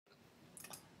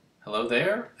Hello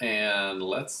there, and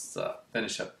let's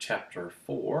finish up chapter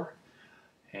 4.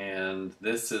 And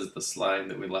this is the slide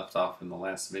that we left off in the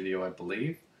last video, I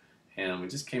believe. And we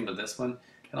just came to this one.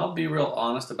 And I'll be real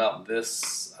honest about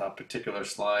this particular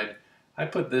slide. I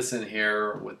put this in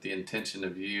here with the intention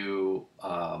of you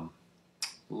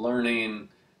learning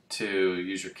to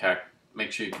use your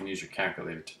make sure you can use your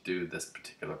calculator to do this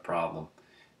particular problem.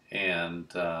 And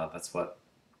that's what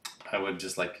I would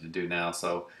just like you to do now.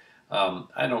 So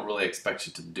I don't really expect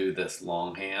you to do this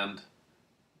longhand.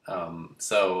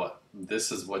 So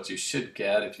this is what you should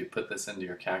get if you put this into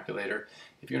your calculator.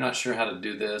 If you're not sure how to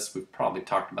do this, we've probably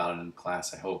talked about it in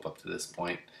class, I hope, up to this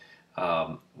point.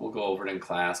 We'll go over it in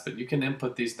class, but you can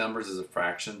input these numbers as a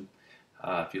fraction.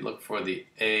 If you look for the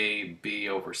A, B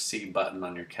over C button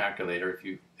on your calculator,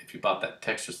 if you bought that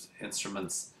Texas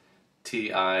Instruments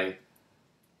TI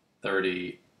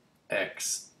 30X2S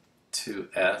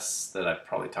that I've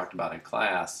probably talked about in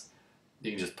class,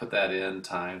 you can just put that in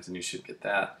times and you should get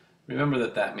that. Remember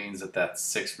that means that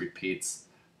 6 repeats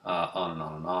on and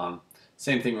on and on.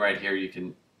 Same thing right here, you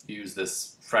can use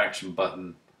this fraction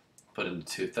button, put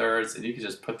into 2/3, and you can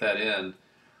just put that in.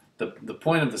 The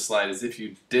point of the slide is if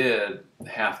you did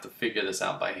have to figure this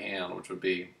out by hand, which would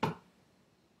be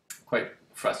quite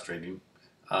frustrating,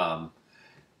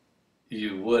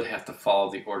 you would have to follow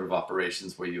the order of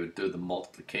operations where you would do the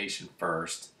multiplication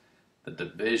first, the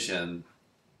division,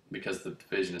 because the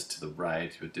division is to the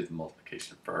right, you would do the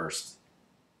multiplication first.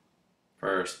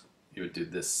 First, you would do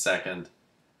this second,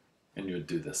 and you would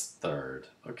do this third.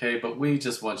 Okay, but we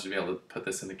just want you to be able to put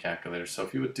this in the calculator. So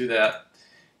if you would do that,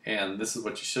 and this is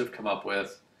what you should have come up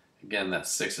with. Again, that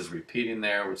 6 is repeating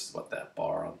there, which is what that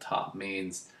bar on top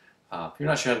means. If you're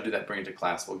not sure how to do that, bring it to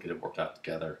class. We'll get it worked out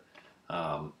together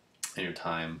in your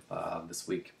time this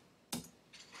week.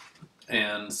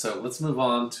 And so let's move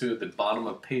on to the bottom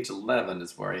of page 11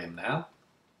 is where I am now.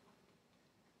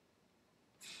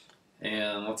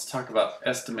 And let's talk about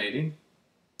estimating.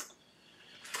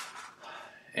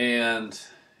 And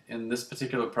in this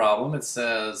particular problem, it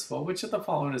says, well, which of the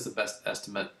following is the best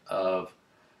estimate of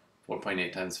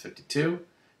 4.8 times 52?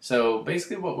 So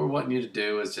basically what we're wanting you to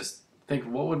do is just think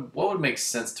what would make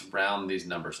sense to round these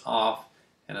numbers off.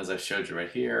 And as I showed you right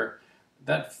here,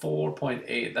 that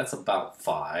 4.8, that's about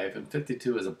 5, and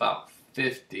 52 is about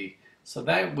 50. So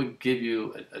that would give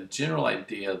you a general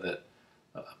idea that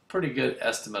a pretty good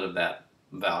estimate of that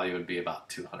value would be about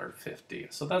 250.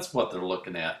 So that's what they're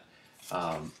looking at.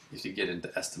 If you get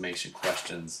into estimation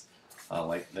questions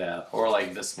like that, or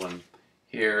like this one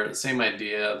here, same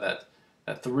idea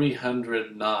that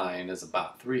 309 is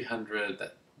about 300,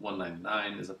 that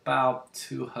 199 is about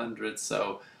 200,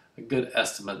 so a good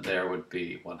estimate there would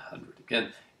be 100.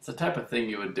 Again, it's the type of thing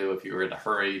you would do if you were in a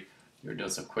hurry, you were doing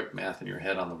some quick math in your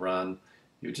head on the run.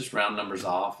 You would just round numbers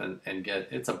off and get,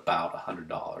 it's about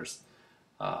 $100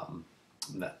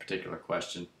 in that particular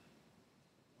question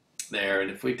there.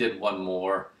 And if we did one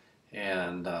more,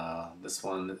 and this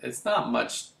one, it's not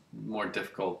much more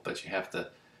difficult, but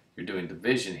you're doing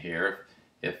division here.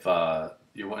 If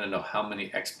you want to know how many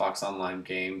Xbox Online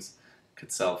games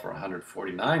could sell for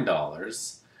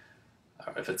 $149,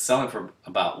 if it's selling for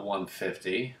about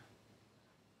 $150,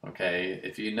 okay,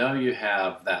 if you know you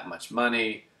have that much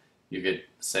money, you could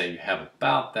say you have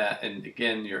about that, and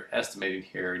again, you're estimating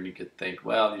here, and you could think,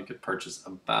 well, you could purchase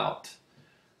about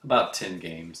 10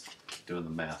 games, doing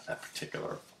the math that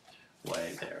particular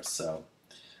way there. So,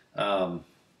 and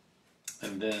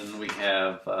then we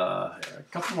have a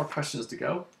couple more questions to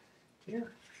go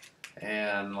here.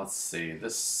 And let's see,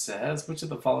 this says, which of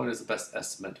the following is the best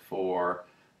estimate for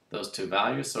those two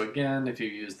values? So again, if you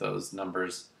use those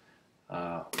numbers,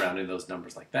 rounding those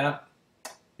numbers like that,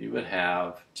 you would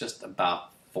have just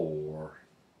about 4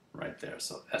 right there.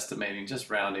 So estimating, just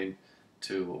rounding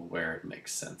to where it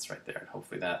makes sense right there. And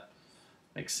hopefully that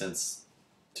makes sense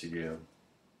to you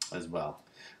as well.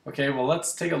 Okay, well,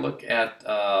 let's take a look at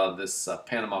this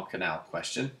Panama Canal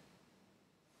question.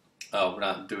 We're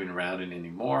not doing rounding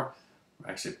anymore. We're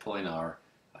actually pulling our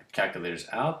calculators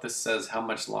out. This says how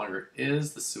much longer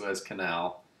is the Suez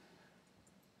Canal?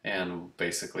 And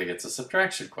basically it's a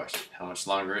subtraction question. How much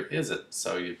longer is it?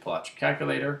 So you pull out your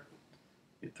calculator,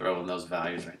 you throw in those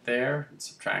values right there and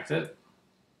subtract it.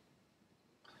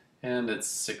 And it's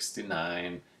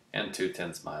 69 and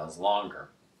 2/10 miles longer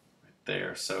right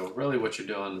there. So really what you're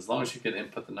doing, as long as you can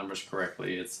input the numbers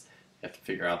correctly, you have to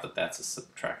figure out that that's a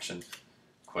subtraction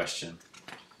question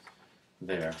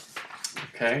there.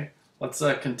 Okay, let's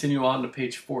continue on to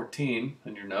page 14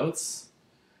 in your notes.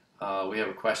 We have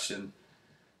a question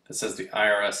that says the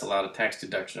IRS allowed a tax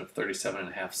deduction of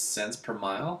 37.5 cents per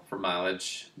mile for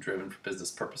mileage driven for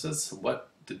business purposes. What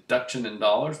deduction in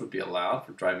dollars would be allowed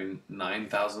for driving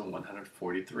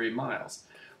 9,143 miles.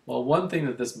 Well, one thing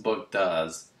that this book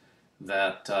does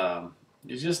that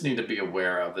you just need to be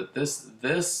aware of, that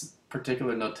this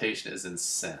particular notation is in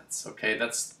cents. Okay,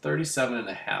 that's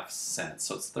 37.5 cents.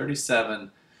 So it's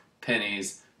 37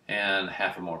 pennies and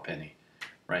half a more penny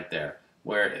right there.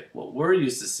 Where what we're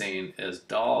used to seeing is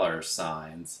dollar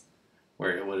signs,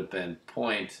 where it would have been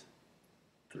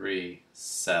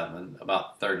 0.37,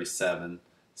 about 37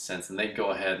 cents, and they go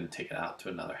ahead and take it out to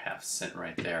another half cent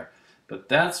right there. But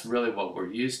that's really what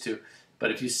we're used to.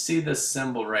 But if you see this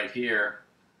symbol right here,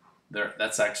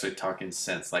 that's actually talking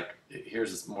cents. Like,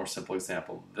 here's a more simple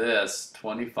example. This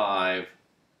 25,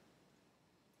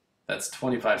 that's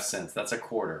 25 cents. That's a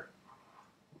quarter.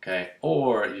 Okay,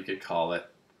 or you could call it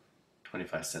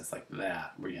 25 cents like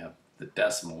that, where you have the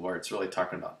decimal, where it's really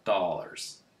talking about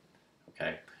dollars.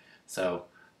 Okay, so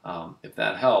if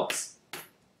that helps,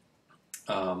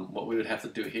 what we would have to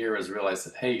do here is realize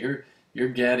that, hey, you're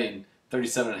getting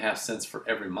 37.5 cents for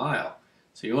every mile.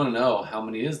 So you want to know how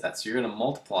many is that. So you're going to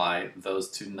multiply those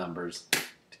two numbers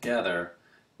together,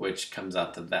 which comes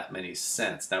out to that many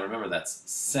cents. Now remember,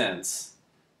 that's cents,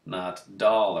 not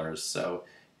dollars. So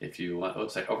if you want,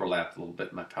 oops, I overlapped a little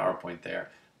bit in my PowerPoint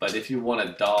there. But if you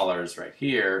wanted dollars right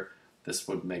here, this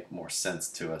would make more sense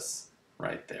to us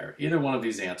right there. Either one of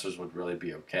these answers would really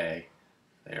be okay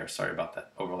there. Sorry about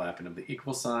that overlapping of the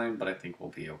equal sign, but I think we'll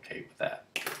be okay with that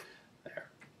there.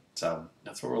 So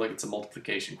that's what we're looking. It's a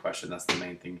multiplication question. That's the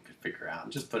main thing you could figure out.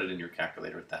 And just put it in your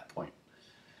calculator at that point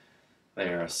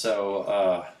there.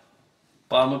 So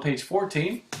bottom of page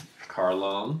 14, car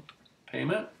loan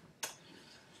payment.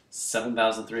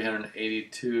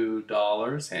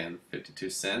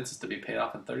 $7,382.52 is to be paid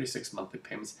off in 36 monthly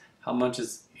payments. How much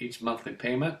is each monthly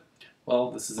payment?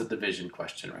 Well, this is a division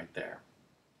question right there.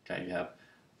 Okay, you have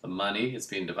the money is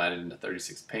being divided into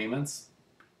 36 payments,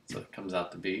 so it comes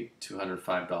out to be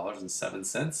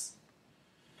 $205.07.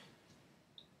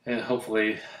 And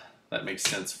hopefully that makes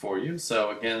sense for you.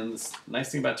 So again, the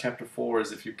nice thing about Chapter 4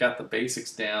 is if you've got the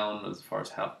basics down as far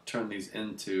as how to turn these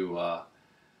into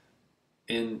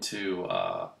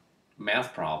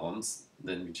math problems,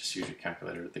 then you just use your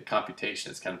calculator. The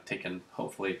computation is kind of taking,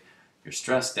 hopefully, your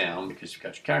stress down because you've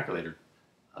got your calculator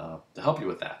to help you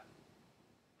with that.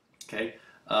 Okay,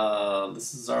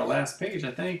 this is our last page,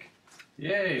 I think.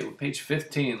 Yay, page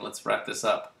 15. Let's wrap this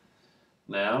up.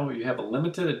 Now, you have a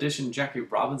limited edition Jackie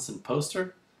Robinson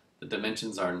poster. The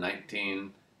dimensions are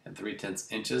 19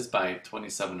 3/10 inches by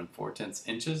 27 4/10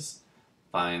 inches.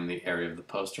 Find the area of the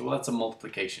poster. Well, that's a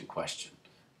multiplication question.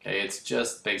 Okay, it's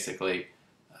just basically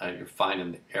you're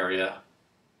finding the area,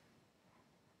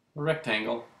 a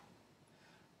rectangle.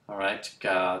 All right, you've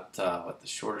got what the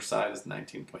shorter side is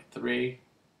 19.3,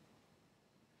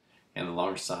 and the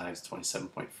longer side is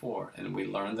 27.4. And we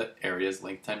learned that area is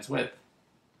length times width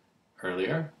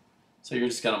earlier. So you're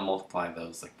just going to multiply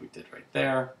those like we did right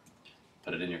there.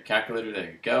 Put it in your calculator.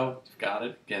 There you go. You've got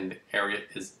it. Again, the area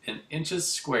is in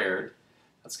inches squared.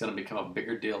 That's going to become a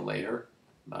bigger deal later.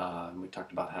 And we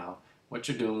talked about how what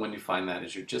you're doing when you find that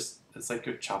is it's like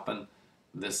you're chopping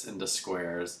this into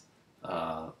squares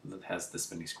that has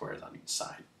this many squares on each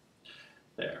side.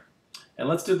 There. And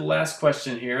let's do the last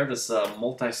question here, this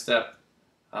multi-step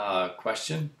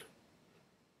question.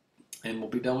 And we'll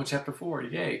be done with Chapter 4.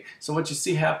 Yay. So what you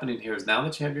see happening here is now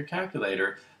that you have your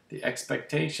calculator, the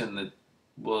expectation that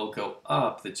will go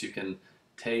up that you can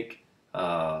take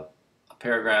a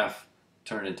paragraph,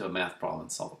 turn it into a math problem,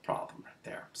 and solve a problem right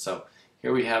there. So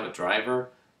here we have a driver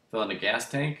filling a gas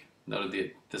tank.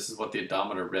 Noted this is what the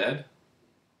odometer read.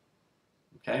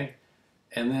 Okay,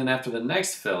 and then after the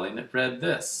next filling, it read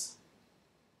this.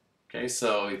 Okay,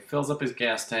 so he fills up his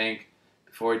gas tank.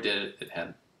 Before he did it, it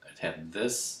had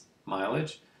this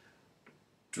mileage.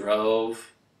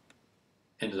 Drove,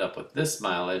 ended up with this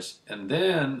mileage, and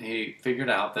then he figured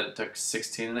out that it took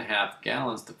 16.5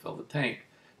 gallons to fill the tank.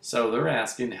 So they're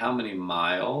asking how many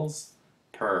miles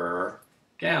per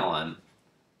gallon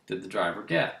did the driver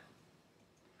get?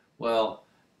 Well,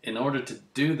 in order to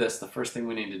do this, the first thing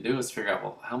we need to do is figure out,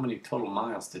 well, how many total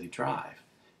miles did he drive?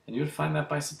 And you would find that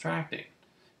by subtracting.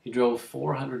 He drove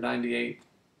 498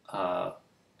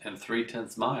 and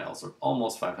 3/10 miles, or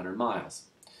almost 500 miles.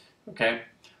 Okay,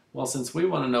 well, since we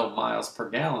want to know miles per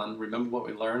gallon, remember what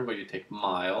we learned where you take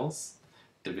miles,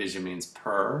 division means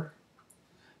per,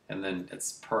 and then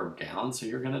it's per gallon, so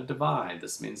you're going to divide.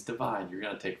 This means divide. You're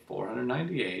going to take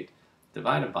 498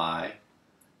 divided by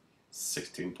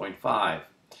 16.5.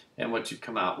 And what you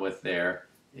come out with there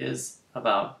is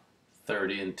about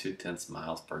 30 2/10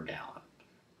 miles per gallon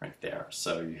right there.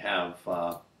 So you have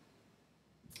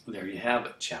there you have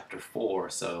it, chapter 4.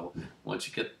 So once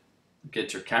you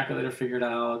get your calculator figured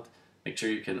out, make sure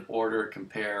you can order,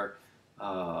 compare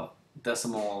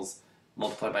decimals,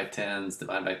 multiply by tens,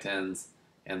 divide by tens,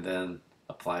 and then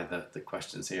apply the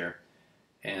questions here,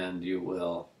 and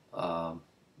you'll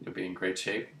be in great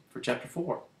shape for chapter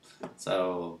 4.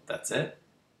 So that's it,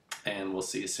 and we'll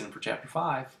see you soon for chapter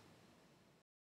 5.